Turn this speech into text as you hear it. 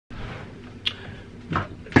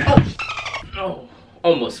Oh,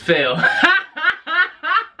 almost fell.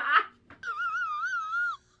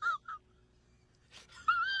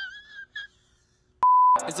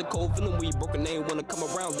 It's a cold feeling when you broke a name, wanna come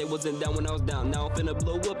around. They wasn't down when I was down. Now I'm finna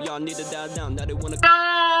blow up, y'all need to dial down. Now they wanna.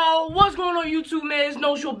 Yo, what's going on YouTube, man? It's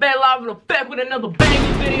No Show Bad Live in the back with another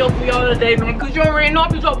banging video for y'all today, man. Cause you already know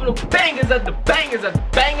I'm just dropping the bangers at the bangers at the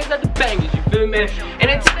bangers at the bangers, you feel me, man?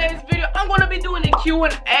 And in today's video, I'm gonna be doing a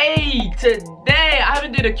Q&A today. I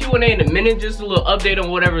haven't did a Q&A in a minute, just a little update on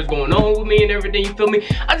whatever's going on with me and everything, you feel me?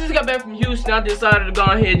 I just got back from Houston. I decided to go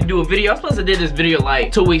ahead and do a video. I was supposed to did this video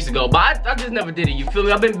like 2 weeks ago, but I just never did it, you feel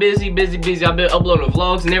me? I've been busy. I've been uploading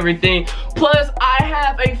vlogs and everything. Plus, I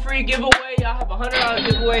have a free giveaway. I have a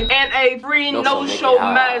 $100 giveaway and a free No Show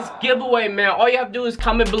mask giveaway, man. All you have to do is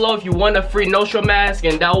comment below if you want a free No Show mask,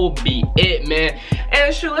 and that will be it, man.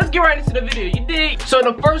 And shoot, let's get right into the video, you dig? So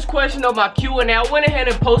the first question of my Q&A, I went ahead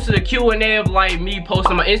and posted a Q&A of like me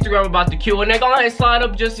posting on my Instagram about the Q&A. Go ahead and slide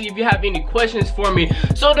up just see if you have any questions for me.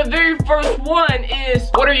 So the very first one is,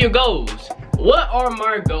 what are your goals? What are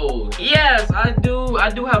my goals? Yes, I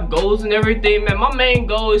do have goals and everything, man. My main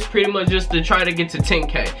goal is pretty much just to try to get to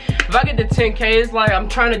 10K. If I get to 10K, it's like I'm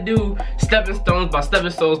trying to do stepping stones by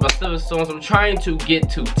stepping stones by stepping stones. I'm trying to get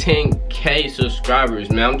to 10K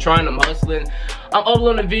subscribers, man. I'm hustling. I'm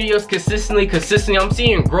uploading videos consistently. I'm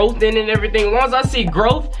seeing growth in it and everything. As long as I see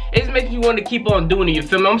growth, it just makes me want to keep on doing it, you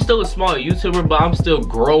feel me? I'm still a small YouTuber, but I'm still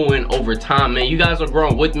growing over time, man. You guys are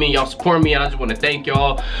growing with me. Y'all support me. I just want to thank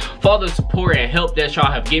y'all for all the support and help that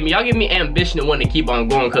y'all have given me. Y'all give me ambition and want to keep on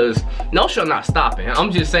going, because No Show not stopping.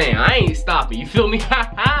 I'm just saying, I ain't stopping, you feel me?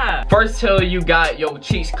 First tell you got your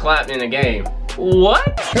cheeks clapped in the game.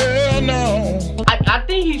 What? Hell no. I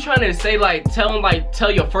think he's trying to say like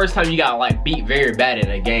tell your first time you got like beat very bad in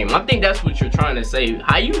a game. I think that's what you're trying to say.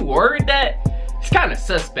 How you word that? It's kind of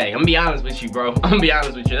suspect. I'm gonna be honest with you, bro. I'm gonna be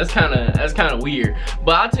honest with you. That's kind of weird.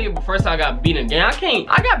 But I'll tell you, the first time I got beat in a game,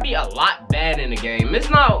 I got beat a lot bad in the game. It's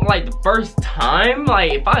not like the first time.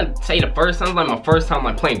 Like if I say the first time, it's like my first time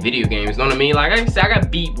like playing video games. You know what I mean? Like I said, I got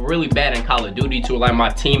beat really bad in Call of Duty to like my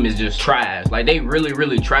team is just trash. Like they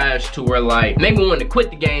really trash to where like make me want to quit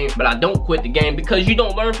the game, but I don't quit the game because you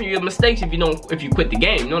don't learn from your mistakes if you quit the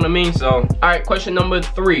game. You know what I mean? So all right, question number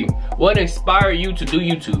 3. What inspired you to do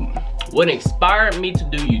YouTube? What inspired me to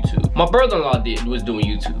do YouTube? My brother-in-law was doing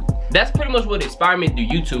YouTube. That's pretty much what inspired me to do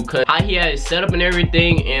YouTube, cause how he had his setup and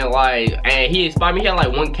everything, and he inspired me. He had like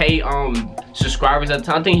 1K subscribers at the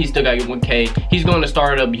time. I think he still got 1K. He's going to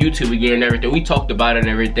start up YouTube again and everything. We talked about it and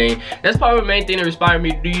everything. That's probably the main thing that inspired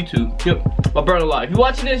me to do YouTube. Yep. My brother-in-law. If you're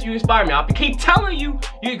watching this, you inspired me. I keep telling you,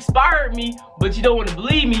 you inspired me, but you don't want to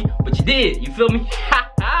believe me, but you did. You feel me?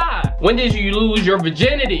 When did you lose your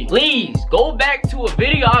virginity? Please go back to a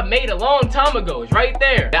video I made a long time ago. It's right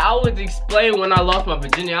there. I would explain when I lost my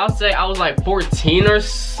virginity. I'll say I was like 14 or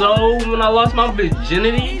so when I lost my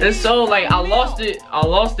virginity. And so like I lost it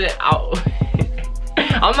out.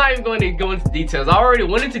 I'm not even going to go into details. I already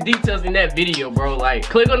went into details in that video, bro. Like,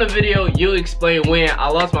 click on the video, you'll explain when I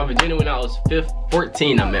lost my virginity when I was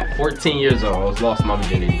 14. I meant 14 years old. I was lost my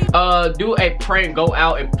virginity. Do a prank, go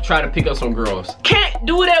out and try to pick up some girls. Can't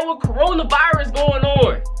do that with coronavirus going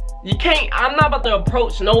on. You can't. I'm not about to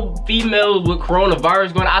approach no females with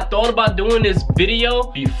coronavirus going on. I thought about doing this video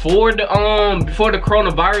before the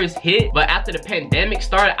coronavirus hit, but after the pandemic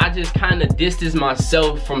started, I just kind of distanced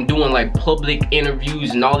myself from doing like public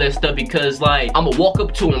interviews and all that stuff, because like I'm gonna walk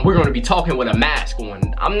up to them, we're gonna be talking with a mask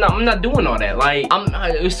on. I'm not doing all that. Like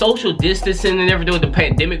I'm social distancing and everything with the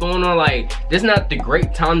pandemic going on. Like this not the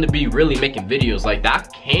great time to be really making videos like that.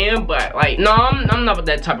 I can, but like no, I'm not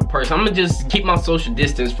that type of person. I'm gonna just keep my social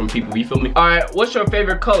distance from people, you feel me? All right, what's your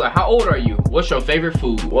favorite color? How old are you? What's your favorite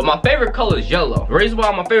food? Well, my favorite color is yellow. The reason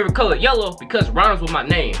why my favorite color is yellow, because it rhymes with my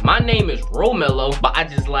name. My name is Romello, but I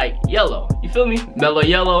just like yellow. You feel me? Mellow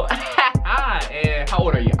yellow. And how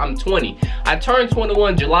old are you? I'm 20. I turned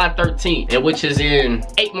 21 July 13th, and which is in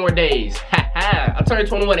 8 more days. I turned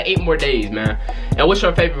 21 in 8 more days, man. And what's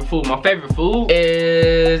your favorite food? My favorite food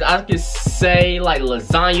is, I could say like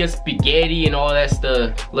lasagna, spaghetti, and all that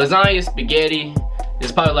stuff. Lasagna, spaghetti.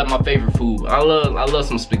 It's probably like my favorite food. I love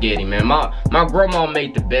some spaghetti, man. My grandma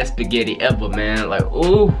made the best spaghetti ever, man. Like,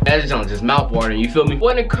 ooh, that's just mouth-watering, you feel me?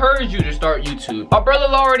 What encouraged you to start YouTube? My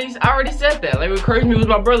brother-in-law I already said that. Like, what encouraged me was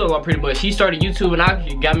my brother-in-law pretty much. He started YouTube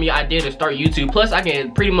and got me the idea to start YouTube. Plus, I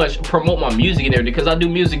can pretty much promote my music in there because I do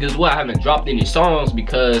music as well. I haven't dropped any songs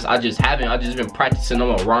because I just haven't. I just been practicing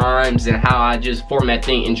on my rhymes and how I just format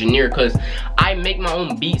thing, engineer, because I make my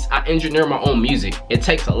own beats. I engineer my own music. It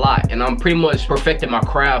takes a lot, and I'm pretty much perfecting my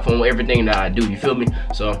craft on everything that I do, you feel me?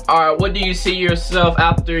 So, all right, what do you see yourself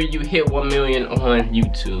after you hit 1 million on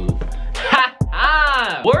YouTube? Ha!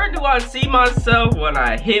 Where do I see myself when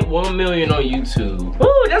I hit 1 million on YouTube?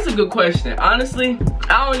 Ooh, that's a good question. Honestly,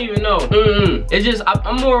 I don't even know. It's just,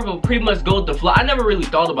 I'm more of a pretty much go with the flow. I never really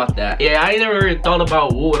thought about that. Yeah, I never really thought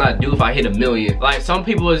about what would I do if I hit 1 million. Like, some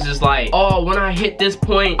people is just like, oh, when I hit this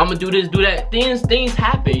point, I'm gonna do this, do that. Things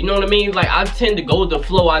happen, you know what I mean? Like, I tend to go with the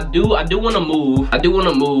flow. I do want to move. I do want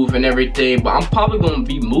to move and everything, but I'm probably gonna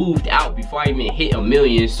be moved out before I even hit 1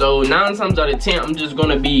 million. So 9 times out of 10, I'm just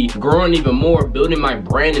gonna be growing even more, building my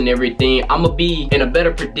brand and everything. I'm gonna be in a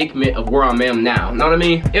better predicament of where I am now. Know what I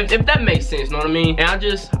mean? If that makes sense, know what I mean? And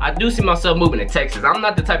I do see myself moving to Texas. I'm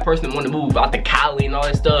not the type of person that want to move out to Cali and all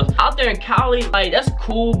that stuff. Out there in Cali, like, that's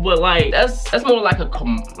cool, but like that's more like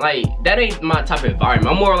that ain't my type of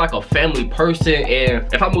environment. I'm more like a family person,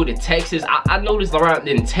 and if I move to Texas, I noticed around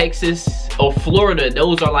in Texas or Florida,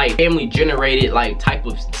 those are like family generated like type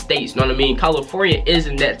of states, know what I mean? California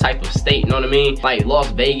isn't that type of state, know what I mean? Like Las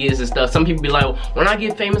Vegas and stuff. Some people be like, when I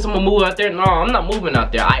get famous, I'm gonna move out there. No, I'm not moving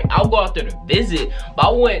out there. I'll go out there to visit, but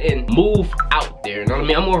I wouldn't move out there, you know what I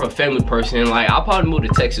mean? I'm more of a family person. Like, I'll probably move to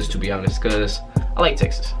Texas, to be honest, because I like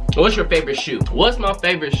Texas. What's your favorite shoe? What's my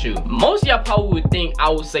favorite shoe? Most of y'all probably would think I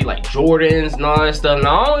would say like Jordans and all that stuff. No,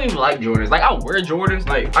 I don't even like Jordans. Like, I wear Jordans.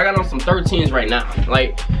 Like, I got on some 13s right now.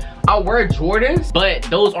 Like, I wear Jordans, but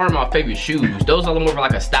those aren't my favorite shoes. Those are more of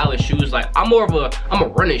like a stylish shoes. Like, I'm a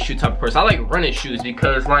running shoe type of person. I like running shoes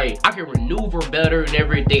because like I can maneuver better and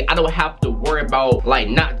everything. I don't have to worry about like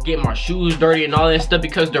not getting my shoes dirty and all that stuff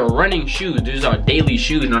because they're running shoes. These are daily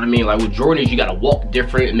shoes, you know what I mean? Like with Jordans, you gotta walk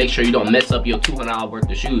different and make sure you don't mess up your $200 worth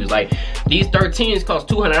of shoes. Like these 13s cost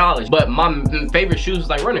 $200, but my favorite shoes is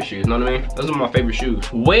like running shoes, you know what I mean? Those are my favorite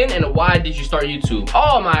shoes. When and why did you start YouTube?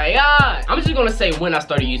 Oh my God. I'm just gonna say when I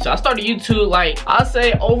started YouTube. I started YouTube like, I'll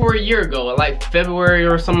say over a year ago, like February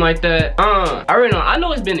or something like that. I already know, I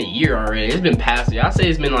know it's been a year already. It's been past a year. I'll say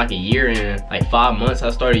it's been like a year and like 5 months I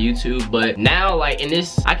started YouTube. But now like in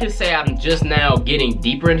this, I can say I'm just now getting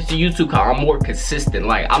deeper into YouTube because I'm more consistent.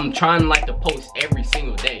 Like I'm trying like to post every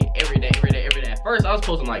single day, every day. At first I was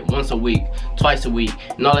posting like once a week, twice a week,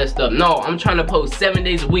 and all that stuff. No, I'm trying to post 7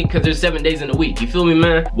 days a week because there's 7 days in a week. You feel me,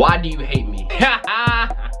 man? Why do you hate me?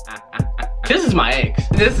 This is my ex.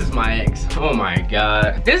 This is my ex. Oh my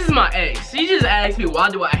God. This is my ex. She just asked me, why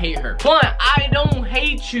do I hate her? One, I don't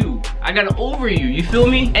hate you. I got over you. You feel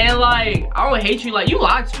me? And like, I don't hate you. Like, you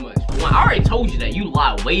lie too much. One, I already told you that you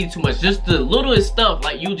lie way too much. Just the littlest stuff,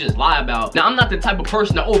 like, you just lie about. Now, I'm not the type of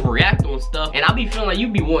person to overreact on stuff. And I be feeling like you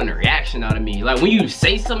be wanting a reaction out of me. Like, when you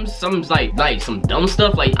say something like some dumb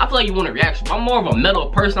stuff, like, I feel like you want a reaction. But I'm more of a mellow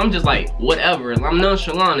person. I'm just like, whatever. I'm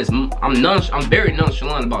nonchalant. I'm very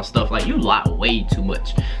nonchalant about stuff. Like, you lie way too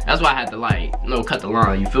much. That's why I had to like, cut the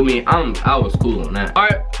line. You feel me? I was cool on that. All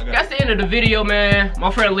right, that's the end of the video, man. My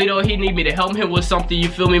friend Lito, he need me to help him with something. You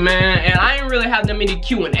feel me, man? And I ain't really have that many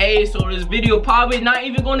Q&A, so this video probably not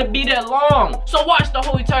even going to be that long. So watch the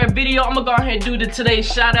whole entire video. I'm gonna go ahead and do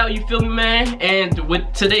today's shout out. You feel me, man? And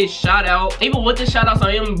with today's shout out, even with the shout outs,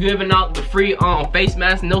 I am giving out the free face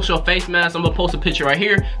mask, no show face mask. I'm gonna post a picture right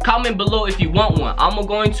here. Comment below if you want one. I'm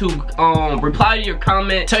going to reply to your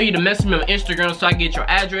comment, tell you to message me on Instagram so I get your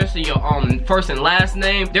address and your first and last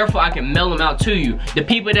name. Therefore, I can mail them out to you. The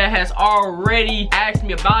people that has already asked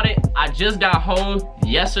me about it, I just got home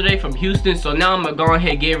yesterday from Houston, so now I'm gonna go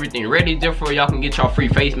ahead and get everything ready. Therefore, y'all can get y'all free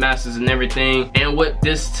face masks and everything. And with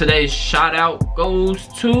this, today's shout out goes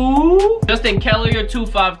to Justin Kellier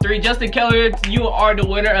 253. Justin Kellier, you are the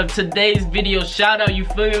winner of today's video shout out. You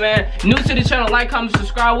feel me, man? New to the channel, like, comment,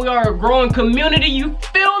 subscribe. We are a growing community. You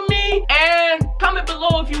feel me? And comment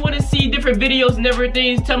below if you want to see different videos and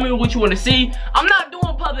everything. Tell me what you want to see. I'm not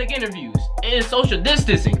doing public interviews. It's social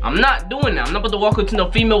distancing. I'm not doing that. I'm not about to walk up to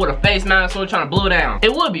no female with a face mask on trying to blow down.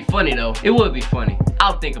 It would be funny though. It would be funny.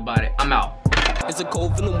 I'll think about it. I'm out. It's a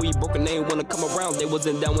cold feeling we broken, they ain't wanna come around. They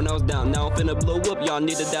wasn't down when I was down. Now I'm finna blow up, y'all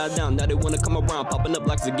need to die down. Now they wanna come around, popping up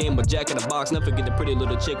like it's a game, but Jack in the Box. Never forget the pretty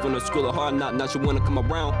little chick from the school of hard knock. Now she wanna come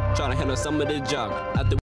around, trying to handle some of this job.